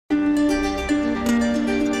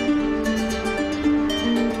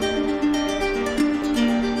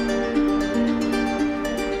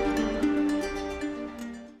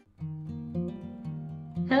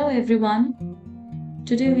everyone.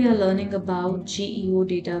 Today we are learning about GEO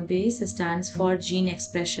database. It stands for Gene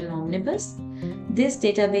Expression Omnibus. This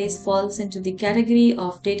database falls into the category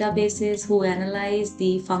of databases who analyze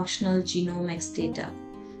the functional genomics data.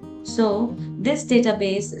 So this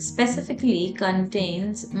database specifically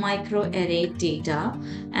contains microarray data,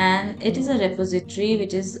 and it is a repository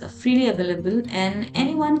which is freely available and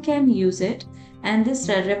anyone can use it. And this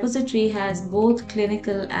repository has both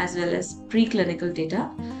clinical as well as preclinical data.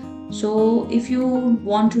 So if you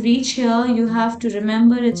want to reach here, you have to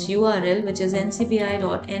remember its URL, which is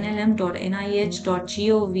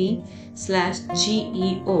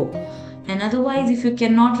ncbi.nlm.nih.gov/GEO. And otherwise, if you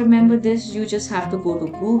cannot remember this, you just have to go to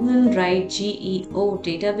Google, write GEO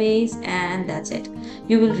database, and that's it.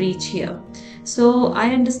 You will reach here. So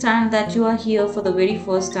I understand that you are here for the very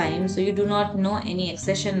first time, so you do not know any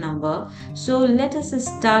accession number. So let us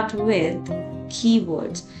start with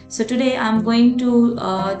keywords. So today I'm going to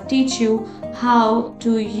teach you how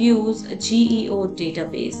to use a GEO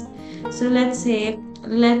database. So let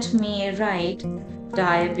me write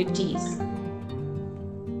diabetes.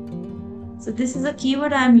 So this is a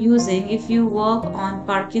keyword I'm using. If you work on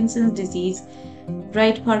Parkinson's disease,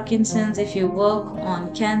 write Parkinson's. If you work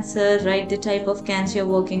on cancer, write the type of cancer you're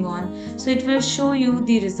working on. So it will show you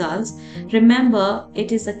the results. Remember,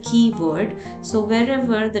 it is a keyword. So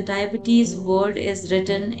wherever the diabetes word is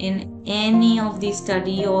written in any of the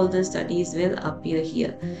study, all the studies will appear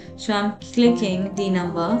here. So I'm clicking the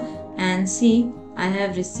number and see I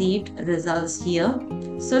have received results here.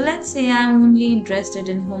 So let's say I'm only interested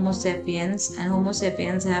in Homo sapiens, and Homo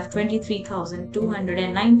sapiens have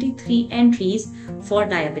 23,293 entries for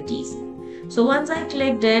diabetes. So once I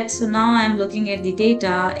clicked it, so now I'm looking at the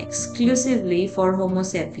data exclusively for Homo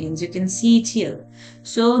sapiens. You can see it here.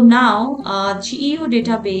 So now GEO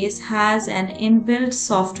database has an inbuilt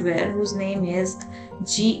software whose name is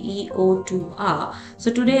GEO2R.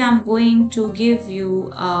 So today I'm going to give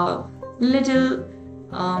you a little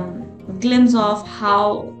glimpse of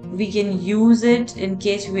how we can use it in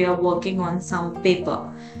case we are working on some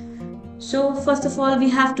paper. So first of all, we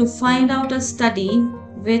have to find out a study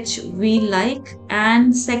which we like,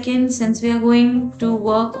 and second, since we are going to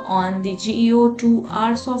work on the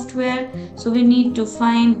GEO2R software, so we need to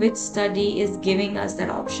find which study is giving us that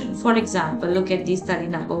option. For example, look at the study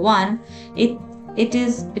number 1. It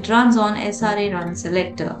runs on SRA run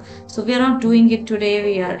selector. So we are not doing it today.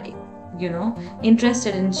 We are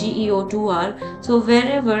interested in GEO2R. So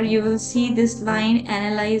wherever you will see this line,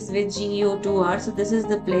 analyze with GEO2R, so this is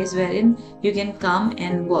the place wherein you can come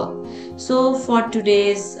and work. So for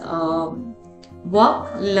today's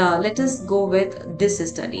work, let us go with this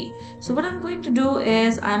study. So what I'm going to do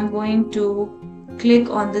is I'm going to click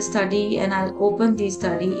on the study and I'll open the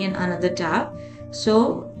study in another tab.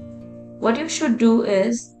 So what you should do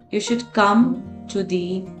is you should come to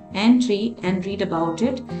the entry and read about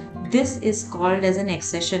it. This is called as an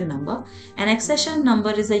accession number. An accession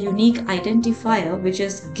number is a unique identifier which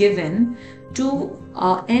is given to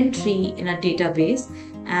an entry in a database,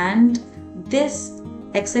 and this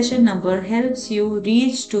accession number helps you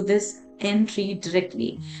reach to this entry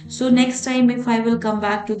directly. So next time if I will come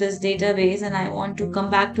back to this database and I want to come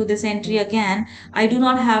back to this entry again, I do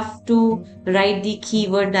not have to write the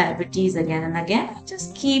keyword diabetes again and again. I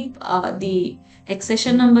just keep the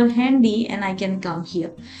accession number handy and I can come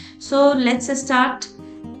here. So let's start.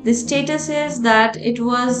 The status is that this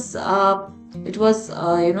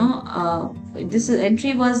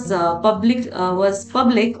entry was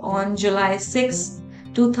public on July 6,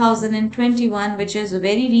 2021, which is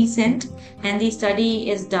very recent, and the study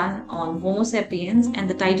is done on Homo sapiens, and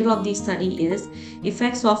the title of the study is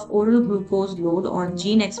Effects of Oral Glucose Load on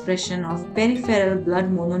Gene Expression of Peripheral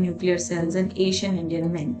Blood Mononuclear Cells in Asian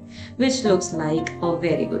Indian Men, which looks like a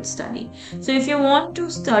very good study. So if you want to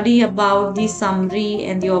study about the summary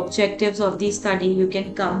and the objectives of the study, you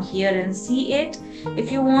can come here and see it.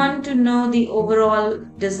 If you want to know the overall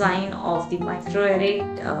design of the microarray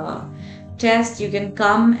test, you can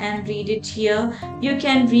come and read it here. You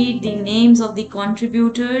can read the names of the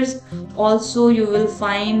contributors. Also, you will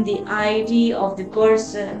find the ID of the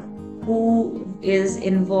person who is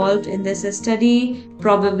involved in this study,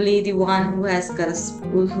 probably the one who has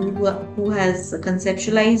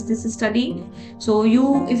conceptualized this study. So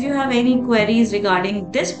if you have any queries regarding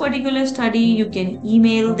this particular study, you can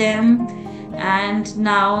email them. and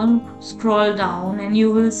now scroll down and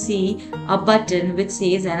you will see a button which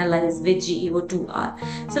says analyze with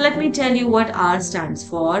GEO2R. So let me tell you what R stands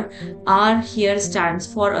for. R here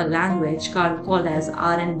stands for a language called as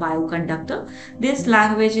RN bioconductor. This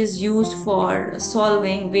language is used for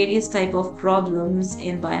solving various type of problems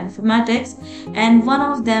in bioinformatics, and one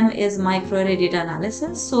of them is microarray data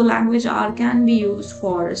analysis. So language R can be used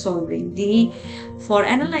for for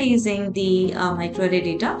analyzing the microarray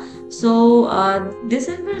data. So this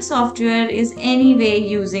inbuilt software is anyway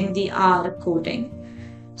using the R coding.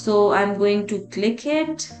 So I'm going to click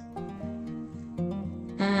it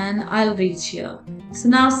and I'll reach here. So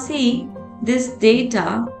now see, this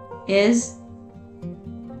data is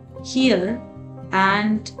here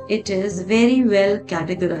and it is very well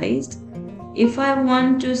categorized. If I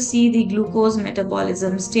want to see the glucose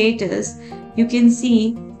metabolism status, you can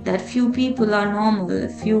see that few people are normal,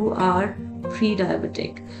 few are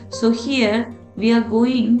pre-diabetic. So here we are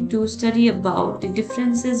going to study about the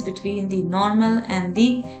differences between the normal and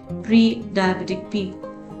the pre-diabetic people.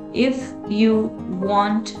 If you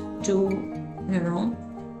want to,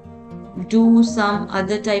 do some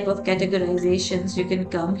other type of categorizations, you can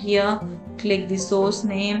come here, click the source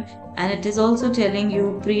name, and it is also telling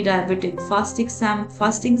you pre-diabetic fasting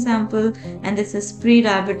sample, and this is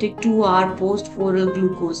pre-diabetic 2-hour post-oral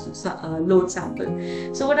glucose load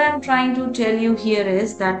sample. So what I'm trying to tell you here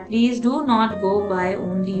is that please do not go by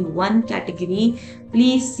only one category.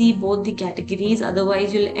 Please see both the categories,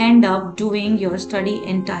 otherwise you'll end up doing your study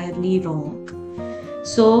entirely wrong.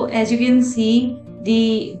 So as you can see,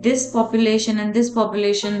 this population and this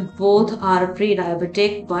population both are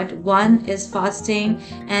pre-diabetic, but one is fasting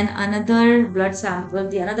and another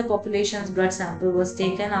another population's blood sample was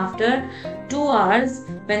taken after 2 hours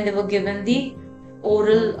when they were given the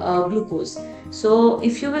oral glucose. So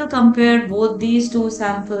if you will compare both these two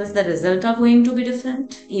samples, the results are going to be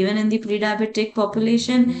different even in the pre-diabetic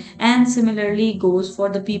population, and similarly goes for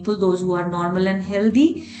the people, those who are normal and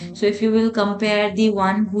healthy. So if you will compare the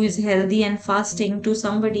one who is healthy and fasting to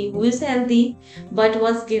somebody who is healthy but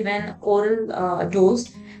was given oral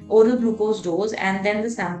glucose dose, and then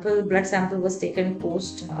the blood sample was taken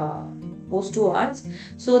post 2 hours,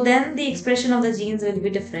 so then the expression of the genes will be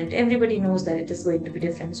different. Everybody knows that it is going to be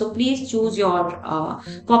different. So please choose your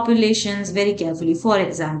populations very carefully. For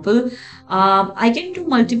example, I can do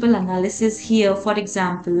multiple analysis here. For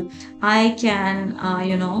example, I can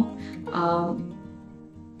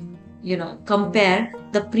compare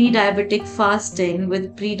the pre-diabetic fasting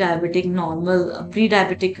with pre-diabetic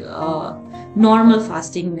normal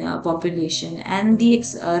fasting population, and the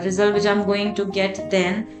result which I'm going to get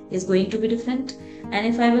then is going to be different. And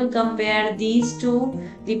if I will compare these two,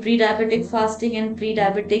 the pre-diabetic fasting and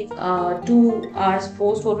pre-diabetic 2 hours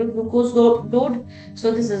post oral glucose load,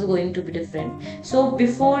 so this is going to be different. So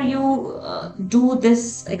before you do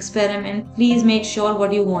this experiment, please make sure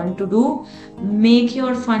what you want to do. Make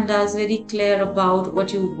your fundas very clear about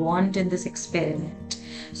what you want in this experiment.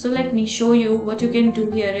 So let me show you what you can do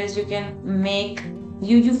here. Is you can make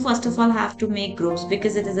you first of all have to make groups,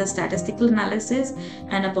 because it is a statistical analysis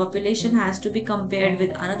and a population has to be compared with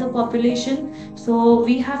another population. So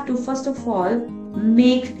we have to first of all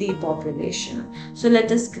make the population. So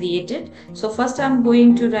let us create it. So first I'm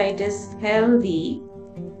going to write is healthy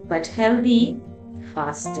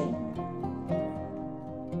fasting,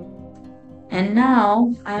 and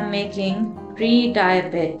now I'm making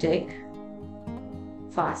pre-diabetic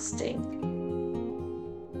fasting.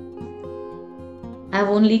 I've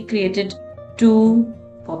only created 2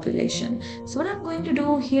 population. So what I'm going to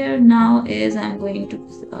do here now is I'm going to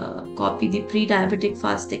copy the pre-diabetic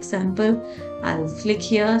fasting sample. I'll click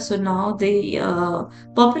here. So now the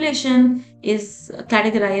population is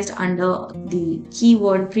categorized under the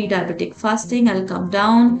keyword pre-diabetic fasting. I'll come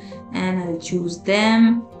down and I'll choose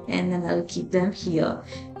them, and then I'll keep them here.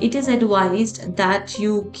 It is advised that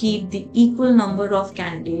you keep the equal number of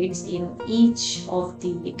candidates in each of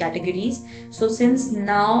the categories. So since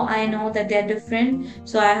now I know that they're different,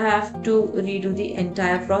 so I have to redo the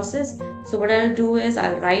entire process. So what I'll do is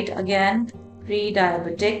I'll write again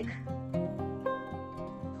pre-diabetic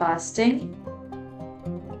fasting.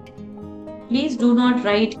 Please do not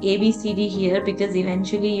write ABCD here, because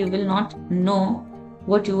eventually you will not know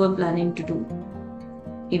what you were planning to do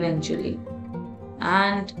eventually,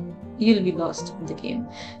 and you'll be lost in the game.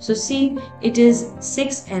 So see, it is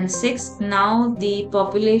 6 and 6. Now the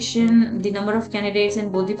population, the number of candidates in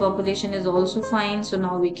both the population is also fine. So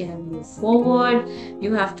now we can move forward.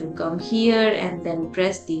 You have to come here and then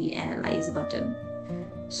press the analyze button.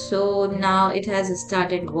 So now it has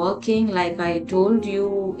started working. Like I told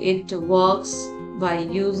you, it works by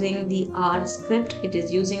using the R script. It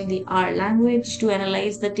is using the R language to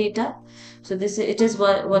analyze the data. So it is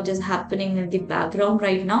what is happening in the background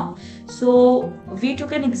right now. So we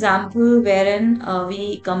took an example wherein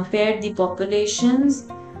we compared the populations,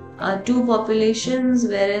 two populations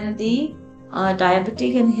wherein the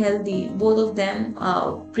diabetic and healthy, both of them,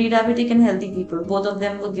 pre-diabetic and healthy people, both of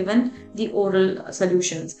them were given the oral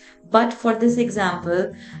solutions. But for this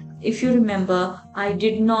example, if you remember, I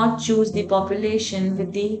did not choose the population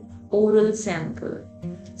with the oral sample.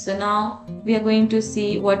 So now we are going to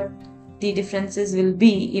see what the differences will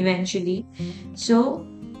be eventually. So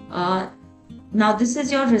now this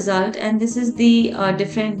is your result, and this is the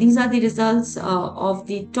these are the results of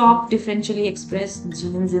the top differentially expressed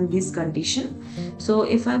genes in this condition. So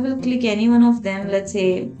if I will click any one of them, let's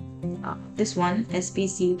say this one,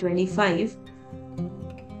 SPC25.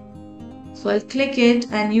 So I'll click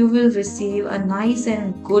it and you will receive a nice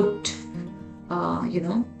and good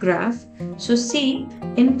graph. So see,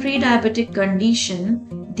 in pre-diabetic condition,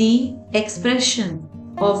 the expression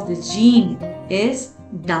of the gene is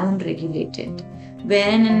down-regulated,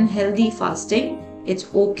 wherein in healthy fasting,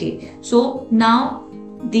 it's okay. So now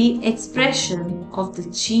the expression of the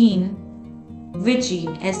gene, which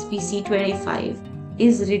gene, SPC25,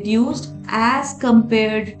 is reduced as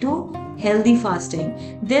compared to healthy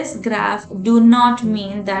fasting. This graph do not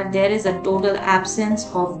mean that there is a total absence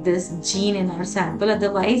of this gene in our sample,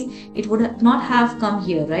 otherwise it would not have come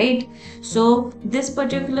here, right? So this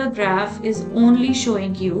particular graph is only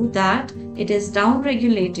showing you that it is down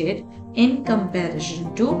regulated in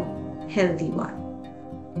comparison to healthy one.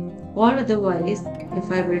 Or otherwise,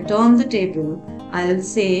 if I return the table, I'll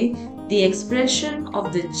say the expression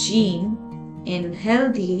of the gene in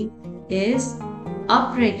healthy is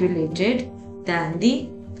upregulated than the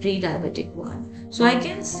pre-diabetic one. So I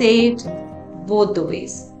can say it both the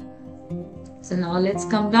ways. So now let's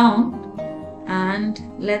come down and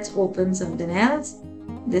let's open something else.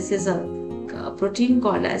 This is a protein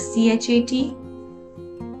called as CHAT,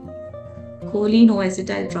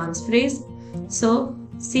 choline-O-acetyl transferase. So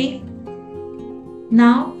see,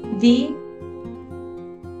 now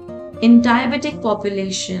in diabetic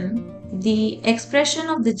population, the expression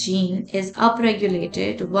of the gene is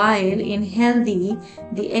upregulated, while in healthy,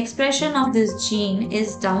 the expression of this gene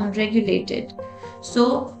is downregulated.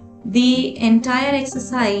 So the entire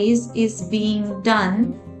exercise is being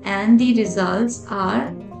done and the results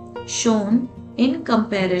are shown in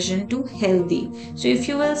comparison to healthy. So if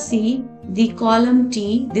you will see the column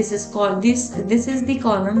T, this is the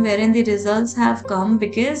column wherein the results have come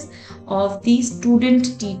because of the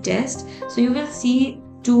student T test. So you will see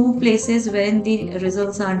two places wherein the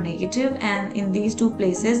results are negative, and in these two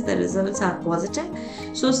places the results are positive.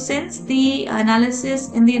 So since the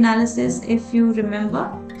analysis, if you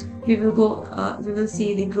remember, we will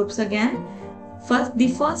see the groups again.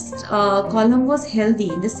 The first column was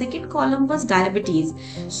healthy, the second column was diabetes.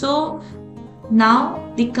 So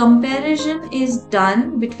now the comparison is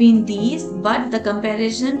done between these, but the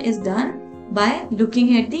comparison is done by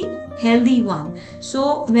looking at the healthy one.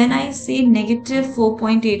 So when I say negative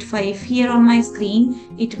 4.85 here on my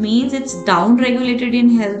screen, it means it's down regulated in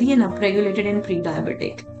healthy and up regulated in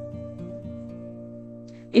pre-diabetic.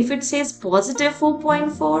 If it says positive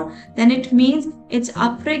 4.4, then it means it's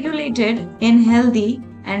up regulated in healthy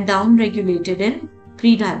and down regulated in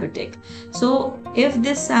pre-diabetic. So if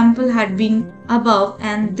this sample had been above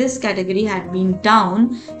and this category had been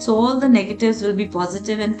down, so all the negatives will be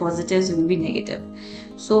positive and positives will be negative.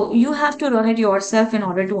 So you have to run it yourself in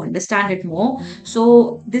order to understand it more.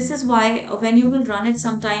 So this is why when you will run it,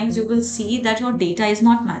 sometimes you will see that your data is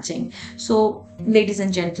not matching. So ladies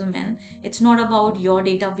and gentlemen, it's not about your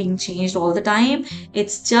data being changed all the time.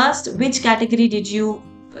 It's just which category did you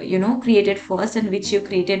created first and which you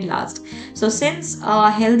created last. So since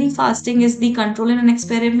healthy fasting is the control in an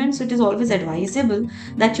experiment, so it is always advisable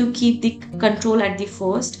that you keep the control at the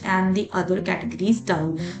first and the other categories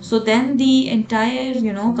down. So then the entire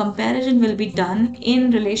comparison will be done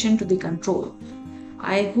in relation to the control.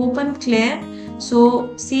 I hope I'm clear.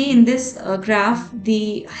 So see, in this graph,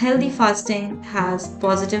 the healthy fasting has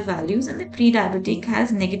positive values and the pre-diabetic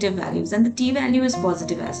has negative values, and the t value is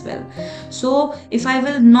positive as well. So if I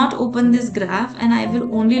will not open this graph and I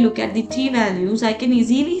will only look at the t values, I can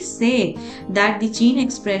easily say that the gene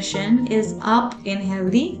expression is up in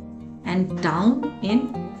healthy and down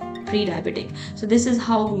in pre-diabetic. So this is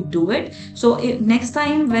how we do it. So next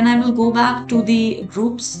time when I will go back to the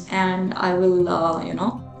groups and I will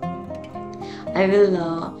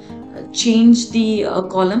change the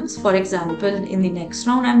columns. For example, in the next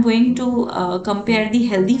round, I'm going to compare the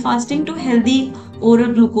healthy fasting to healthy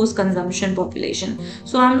oral glucose consumption population.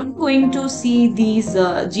 So I'm not going to see these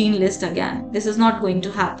gene list again. This is not going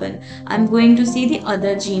to happen. I'm going to see the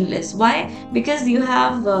other gene list. Why? Because you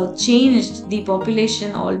have changed the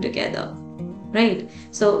population altogether. Right.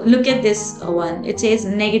 So look at this one. It says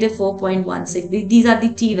negative 4.16. These are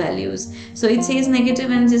the t values. So it says negative,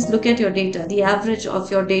 and just look at your data. The average of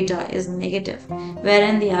your data is negative,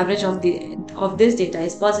 wherein the average of this data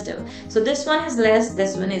is positive. So this one is less,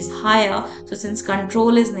 this one is higher. So since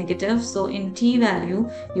control is negative, so in t value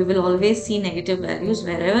you will always see negative values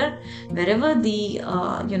wherever the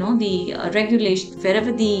regulation,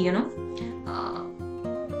 wherever the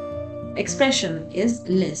expression is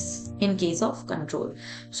less in case of control.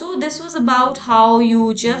 So this was about how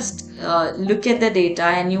you just look at the data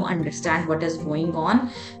and you understand what is going on.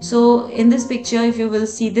 So in this picture, if you will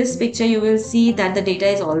see this picture, you will see that the data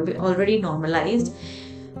is already normalized.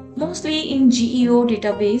 Mostly in GEO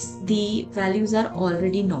database, the values are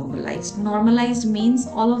already normalized. Normalized means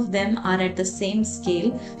all of them are at the same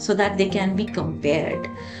scale so that they can be compared.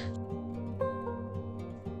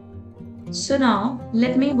 So now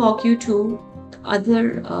let me walk you to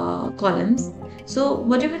other columns. So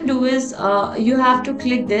what you can do is you have to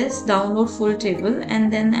click this download full table,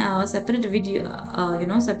 and then separate video,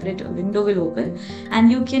 separate window will open, and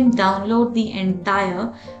you can download the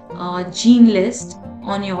entire gene list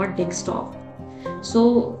on your desktop.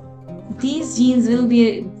 So these genes will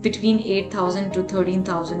be between 8,000 to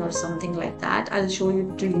 13,000 or something like that. I'll show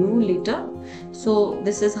you to you later. So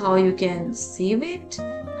this is how you can save it.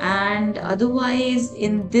 And otherwise,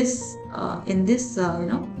 in this on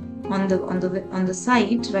the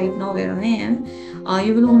site right now where I am,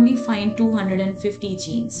 you will only find 250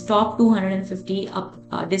 genes, top 250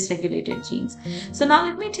 dysregulated genes. So now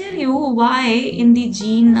let me tell you why in the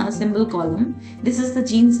gene symbol column, this is the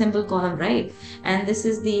gene symbol column, right? And this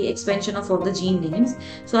is the expansion of all the gene names.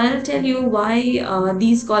 So I'll tell you why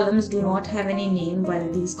these columns do not have any name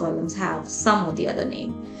while these columns have some or the other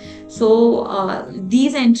name. So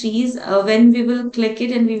these entries, when we will click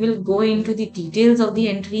it and we will go into the details of the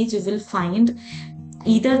entries, you will find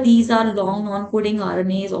either these are long non-coding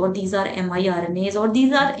RNAs, or these are miRNAs, or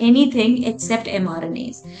these are anything except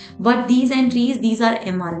mRNAs. But these entries, these are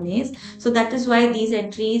mRNAs. So that is why these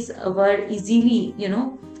entries were easily,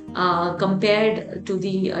 compared to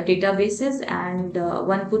the databases, and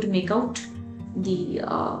one could make out the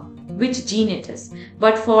which gene it is.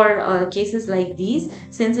 But for cases like these,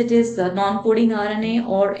 since it is non-coding RNA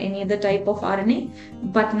or any other type of RNA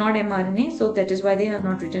but not mRNA, so that is why they have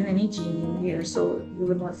not written any gene in here, so you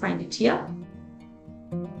will not find it here.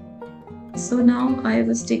 So now I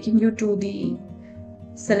was taking you to the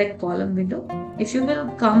select column window. If you will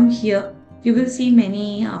come here, you will see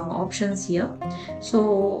many options here.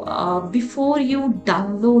 So before you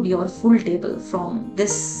download your full table from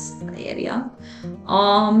this area,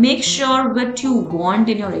 make sure what you want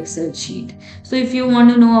in your Excel sheet. So if you want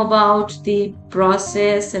to know about the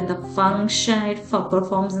process and the function it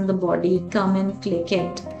performs in the body, come and click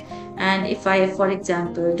it. And if I, for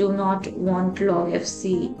example, do not want log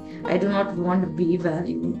FC, I do not want B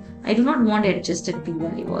value, I do not want adjusted P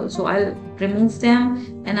value also, I'll remove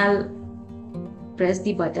them and I'll press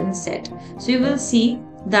the button set. So you will see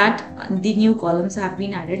that the new columns have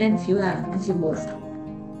been added and few have been removed,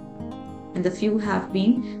 and the few have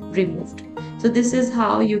been removed. So this is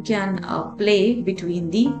how you can play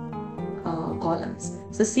between the columns.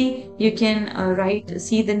 So see, you can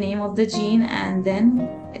see the name of the gene and then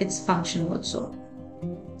its function also.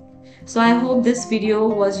 So I hope this video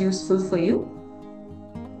was useful for you.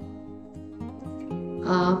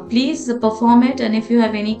 Please perform it, and if you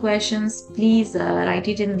have any questions, please write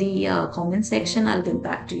it in the comment section. I'll get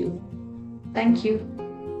back to you. Thank you.